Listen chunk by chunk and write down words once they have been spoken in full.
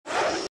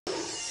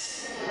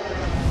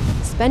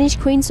Spanish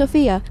Queen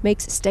Sofia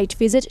makes state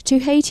visit to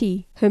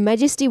Haiti. Her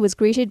Majesty was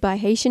greeted by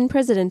Haitian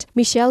President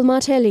Michel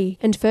Martelly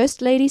and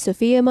First Lady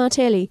Sofia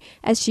Martelly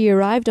as she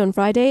arrived on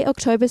Friday,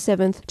 October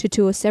 7th to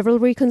tour several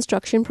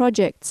reconstruction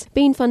projects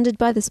being funded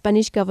by the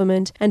Spanish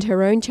government and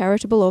her own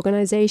charitable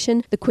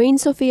organization, the Queen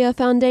Sofia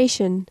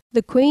Foundation.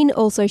 The Queen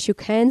also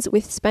shook hands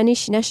with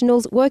Spanish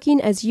nationals working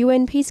as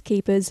UN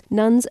peacekeepers,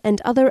 nuns and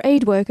other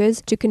aid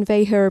workers to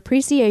convey her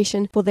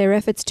appreciation for their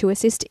efforts to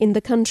assist in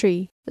the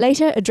country.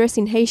 Later,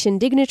 addressing Haitian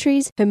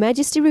dignitaries, Her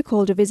Majesty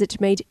recalled a visit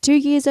made 2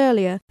 years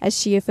earlier as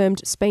she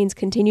affirmed Spain's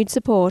continued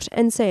support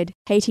and said,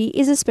 "Haiti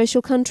is a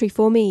special country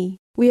for me.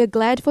 We are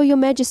glad for Your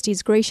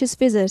Majesty's gracious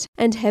visit,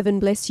 and heaven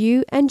bless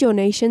you and your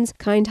nation's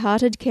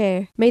kind-hearted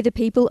care. May the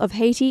people of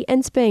Haiti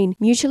and Spain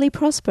mutually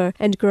prosper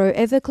and grow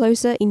ever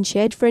closer in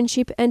shared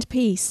friendship and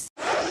peace."